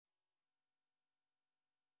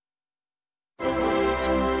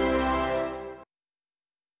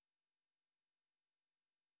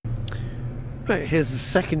Right, here's the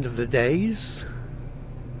second of the days.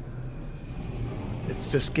 Let's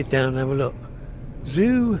just get down and have a look.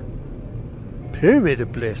 Zoo, Pyramid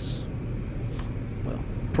of Bliss. Well,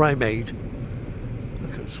 Primate. I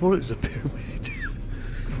could have sworn it was a pyramid.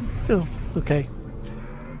 Oh, okay.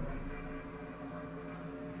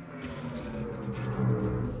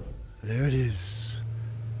 There it is.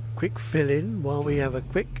 Quick fill in while we have a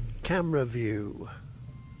quick camera view.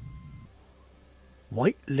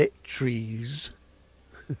 White lit trees.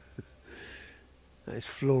 Nice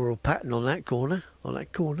floral pattern on that corner, on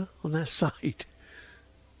that side.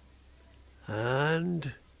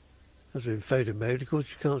 And as we're in photo mode, of course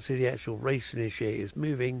you can't see the actual race initiators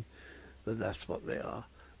moving, but that's what they are.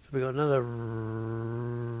 So we've got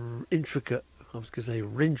another intricate, I was going to say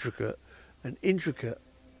intricate, an intricate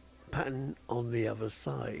pattern on the other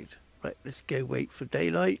side. Right, let's go wait for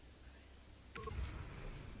daylight.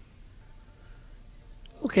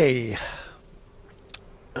 Okay,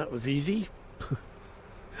 that was easy.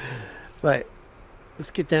 Right,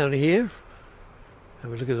 let's get down here.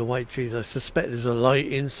 Have a look at the white trees. I suspect there's a light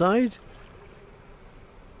inside.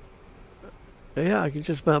 Yeah, I can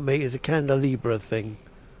just about make it as a candelabra thing.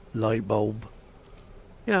 Light bulb.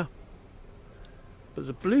 Yeah. But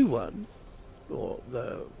the blue one, or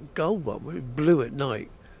the gold one, with blue at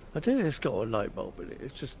night, I don't think it's got a light bulb in it.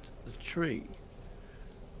 It's just a tree.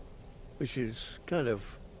 Which is kind of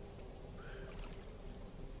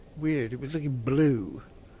weird. It was looking blue.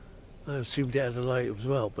 I assumed it had a light as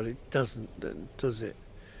well, but it doesn't then, does it?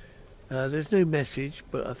 There's no message,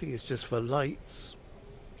 but I think it's just for lights.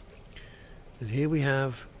 And here we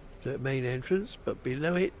have the main entrance, but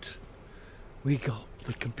below it we got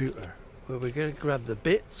the computer, where we're going to grab the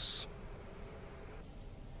bits.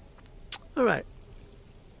 Alright.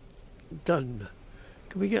 Done.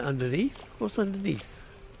 Can we get underneath? What's underneath?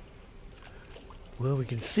 Well, we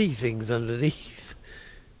can see things underneath.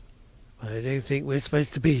 I don't think we're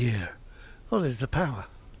supposed to be here. Oh, there's the power.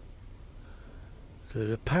 So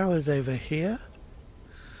the power's over here.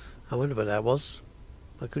 I wonder what that was.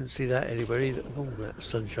 I couldn't see that anywhere either. Oh, that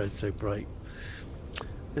sunshine's so bright.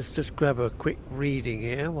 Let's just grab a quick reading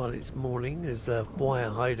here while it's morning. There's the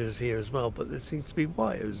wire hiders here as well, but there seems to be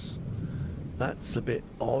wires. That's a bit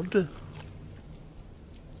odd.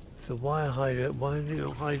 It's a wire hider. Why are you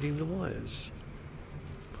not hiding the wires?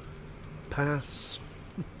 Pass.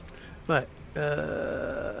 Right,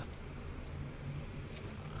 oh,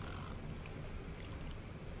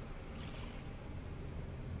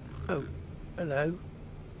 hello.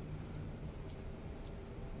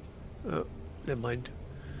 Oh, never mind.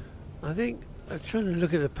 I think I was trying to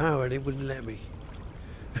look at the power and it wouldn't let me.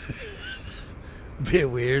 Bit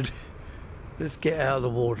weird. Let's get out of the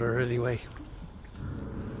water anyway.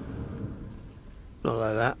 Not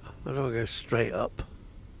like that. I don't want to go straight up.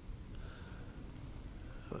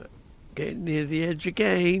 Getting near the edge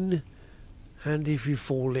again. Handy if you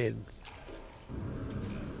fall in.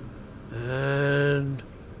 And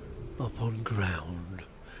up on ground.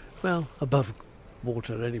 Well, above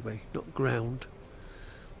water anyway, not ground.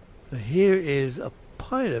 So here is a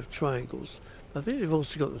pile of triangles. I think they've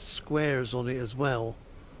also got the squares on it as well,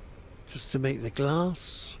 just to make the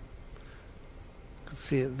glass. You can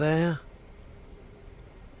see it there.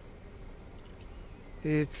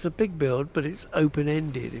 It's a big build, but it's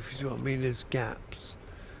open-ended, if you see what I mean. There's gaps.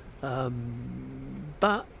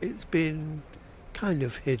 But it's been kind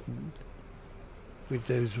of hidden with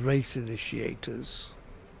those race initiators.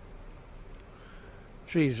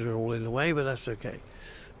 Trees are all in the way, but that's okay.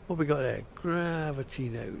 What we got there? Gravity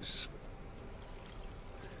nose.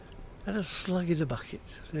 And a slug in the bucket.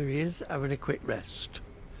 There he is, having a quick rest.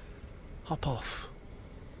 Hop off.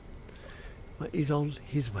 Well, he's on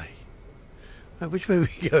his way. Which way are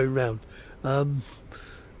we going round? Well,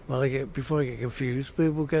 before I get confused, we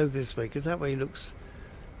will go this way, because that way looks,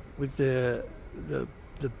 with the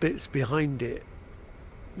bits behind it,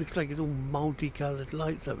 looks like it's all multicoloured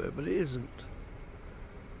lights up it, but it isn't.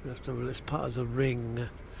 It's part of the ring.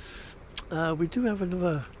 We do have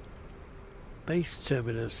another base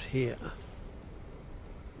terminus here,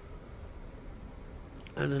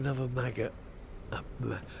 and another maggot,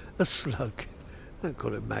 a slug. I don't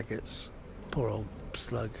call it maggots. Poor old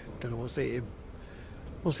slug. Don't know what's eating.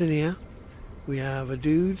 What's in here? We have a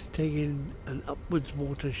dude taking an upwards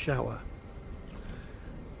water shower.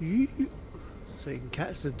 So you can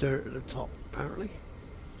catch the dirt at the top, apparently.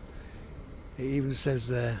 It even says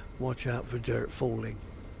there, watch out for dirt falling.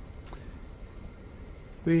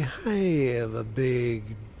 We have a big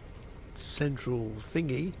central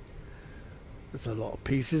thingy. There's a lot of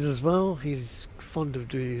pieces as well. He's fond of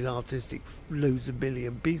doing these artistic loads of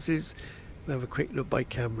billion pieces. We'll have a quick look by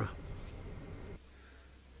camera.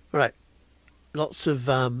 Right, lots of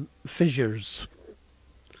fissures.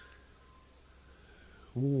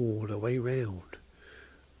 Oh, the way round.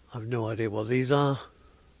 I've no idea what these are.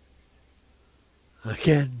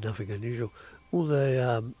 Again, nothing unusual. All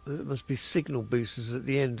the it must be signal boosters at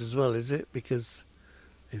the end as well, is it? Because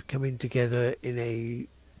they've come in together in a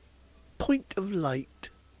point of light.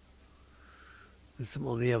 There's some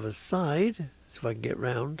on the other side. See if I can get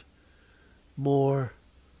round. More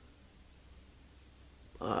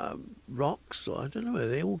rocks. I don't know. Are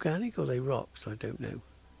they organic or are they rocks? I don't know.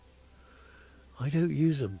 I don't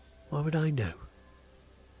use them. Why would I know?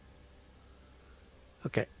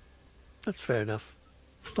 Okay, that's fair enough.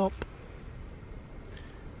 Stop.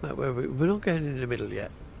 Right, we're not going in the middle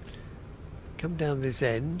yet. Come down this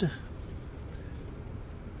end.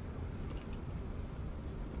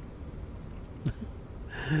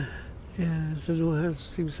 Yeah, it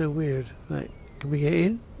seems so weird. Right, can we get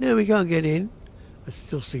in? No, we can't get in. I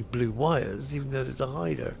still see blue wires, even though there's a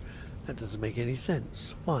hider. That doesn't make any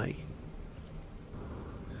sense. Why?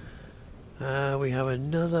 We have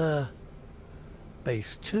another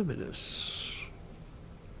base terminus.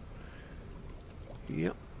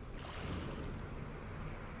 Yep.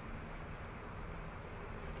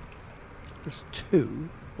 There's 2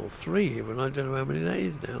 or 3 even. I don't know how many that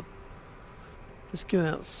is now. Let's go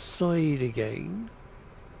outside again.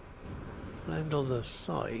 Land on the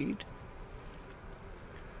side.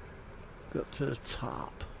 Got to the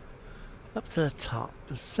top. Up to the top.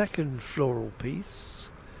 The second floral piece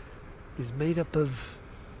is made up of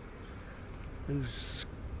those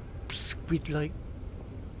squid-like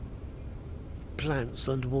plants,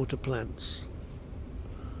 underwater plants.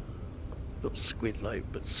 Not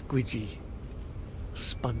squid-like, but squidgy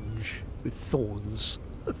sponge with thorns.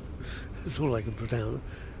 That's all I can pronounce.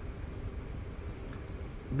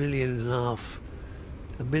 A million and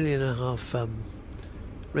a half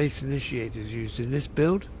race initiators used in this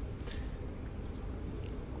build.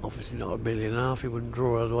 Obviously not 1.5 million. It wouldn't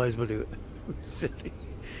draw otherwise, but it was silly.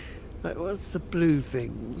 Right, what's the blue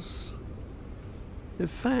things? They're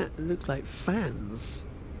fat. They look like fans.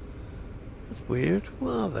 That's weird.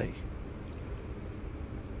 What are they?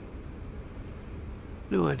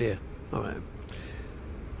 No idea. Alright.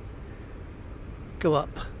 Go up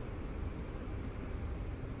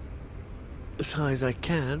as high as I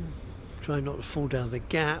can. Try not to fall down the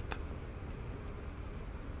gap,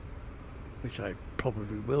 which I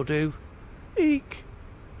probably will do. Eek!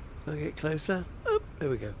 I'll get closer. Oh, there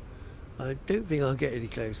we go. I don't think I'll get any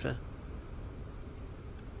closer.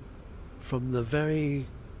 From the very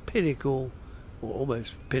pinnacle, or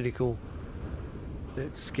almost pinnacle,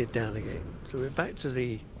 let's get down again. So we're back to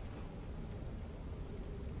the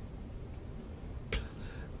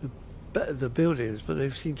buildings, but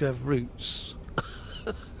they seem to have roots.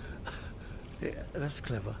 Yeah, that's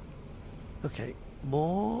clever. Okay,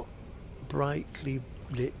 more brightly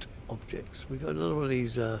lit objects. We got another one of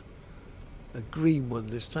these, a green one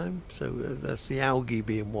this time. So that's the algae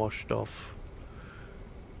being washed off.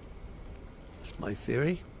 That's my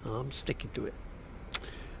theory. I'm sticking to it.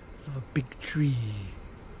 Another big tree.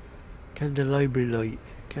 Candelabra light.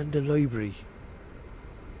 Candelabra.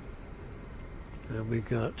 And we've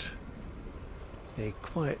got a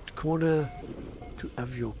quiet corner to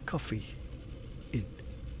have your coffee in,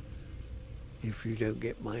 if you don't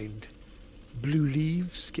get mind. Blue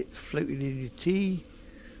leaves get floating in your tea.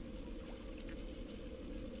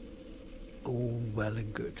 All well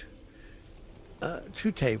and good.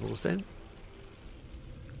 2 tables then.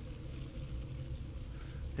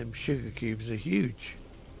 Them sugar cubes are huge.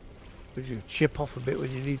 Would you chip off a bit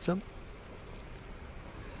when you need some?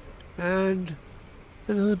 And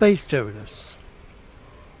another base terminus.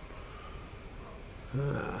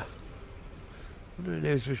 Who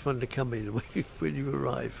knows which one to come in when you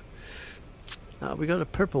arrive. We got a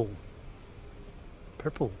purple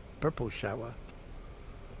shower.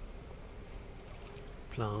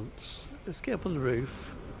 Plants. Let's get up on the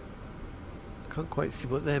roof. Can't quite see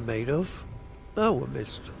what they're made of. Oh, I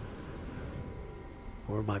missed.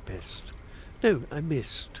 Or am I pissed? No, I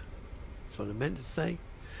missed. That's what I meant to say.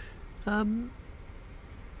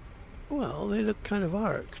 Well, they look kind of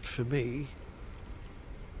arced for me.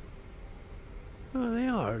 Oh, they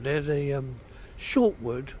are. They're the short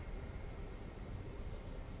wood,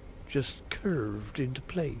 just curved into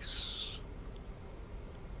place.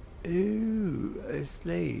 Ooh, it's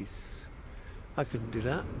nice. I couldn't do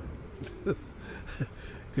that.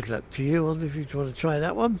 Good luck to you on if you want to try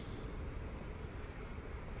that one.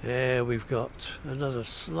 There we've got another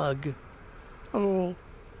slug. Hello.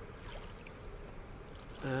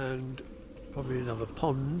 And probably another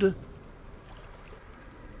pond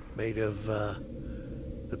made of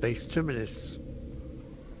the base terminus.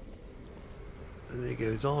 And then it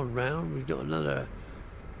goes on round. We've got another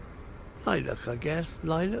lilac, I guess.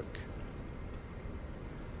 Lilac.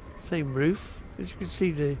 Same roof. As you can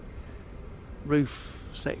see, the roof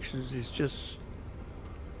sections is just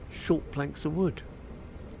short planks of wood.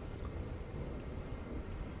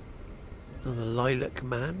 Another lilac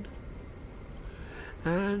man.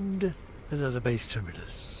 And another base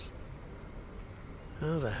terminus.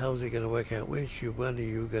 How the hell's it going to work out which one are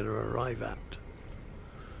you going to arrive at?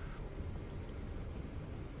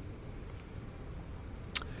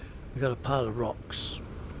 We've got a pile of rocks.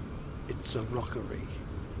 It's a rockery.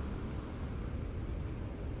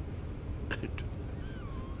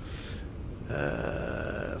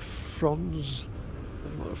 Fronds. I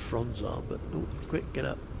don't know what fronds are, but oh, quick, get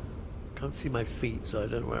up. Can't see my feet, so I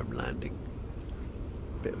don't know where I'm landing.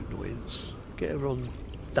 Bit of annoyance. Get over on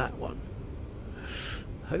that one.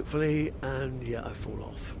 Hopefully, and yeah, I fall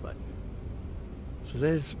off. Right. So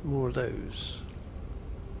there's more of those.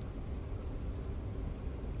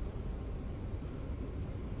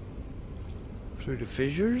 Through the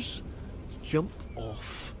fissures, jump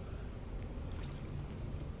off.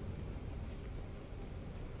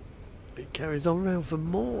 It carries on around for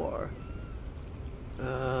more.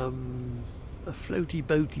 A floaty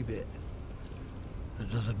boaty bit.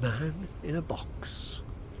 Another man in a box.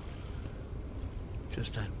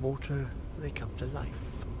 Just add water and they come to life.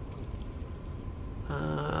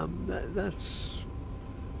 That's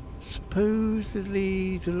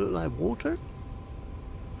supposedly to look like water.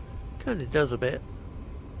 Kind of does a bit.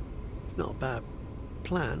 It's not a bad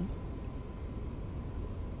plan.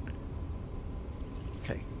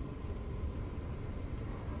 Okay.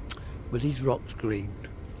 Were these rocks green?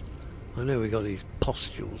 I know we got these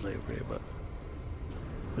pustules over here, but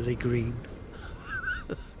were they green?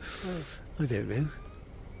 I don't know.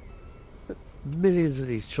 But millions of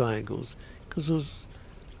these triangles, because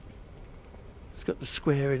it's got the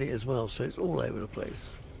square in it as well, so it's all over the place.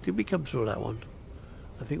 Did we come through that one?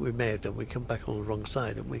 I think we may have done. We come back on the wrong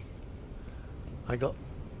side, didn't we? I got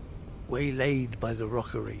waylaid by the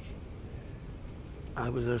rockery. I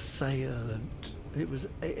was assailant.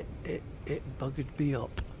 It buggered me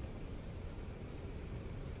up.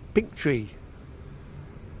 Pink tree.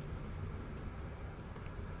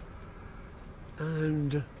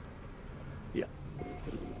 And yeah,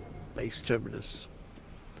 base terminus.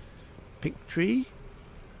 Pink tree.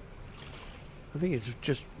 I think it's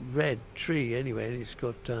just red tree anyway, and it's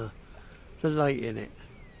got the light in it.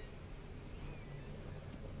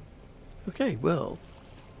 Okay, well,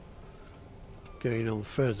 going on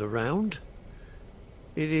further round,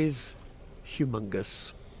 it is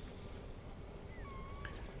humongous.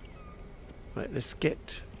 Right, let's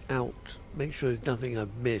get out, make sure there's nothing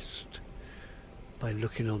I've missed by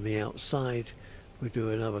looking on the outside. We'll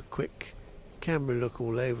do another quick camera look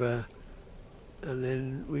all over, and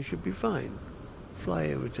then we should be fine. Fly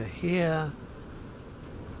over to here.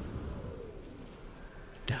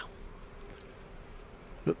 Down.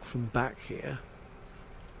 Look from back here.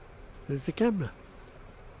 There's the camera.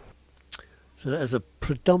 So that is a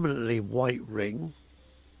predominantly white ring.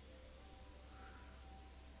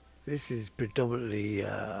 This is predominantly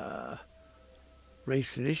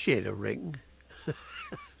race initiator ring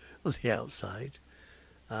on the outside.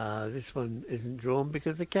 This one isn't drawn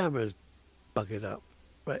because the camera's buggered up.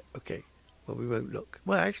 Right, okay. Well, we won't look.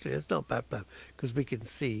 Well, actually, it's not a bad plan because we can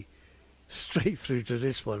see straight through to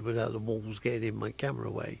this one without the walls getting in my camera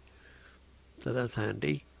way. So that's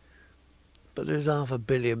handy. But there's 500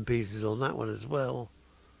 million pieces on that one as well.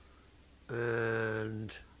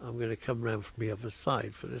 And I'm going to come round from the other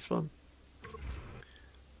side for this one.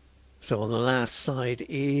 So on the last side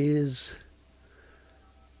is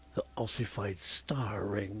the ossified star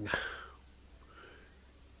ring,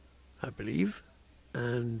 I believe.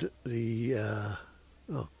 And the,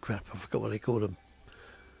 oh crap, I forgot what they call them.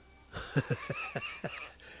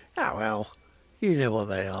 Ah well, you know what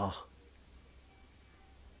they are.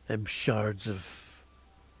 Them shards of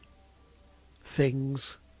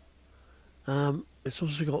things. It's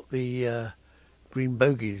also got the green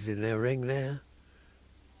bogies in their ring there.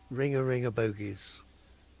 Ring of bogies.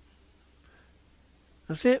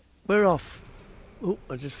 That's it, we're off. Oh,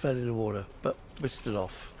 I just fell in the water, but we're still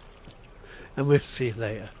off. And we'll see you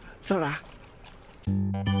later. Ta-ra!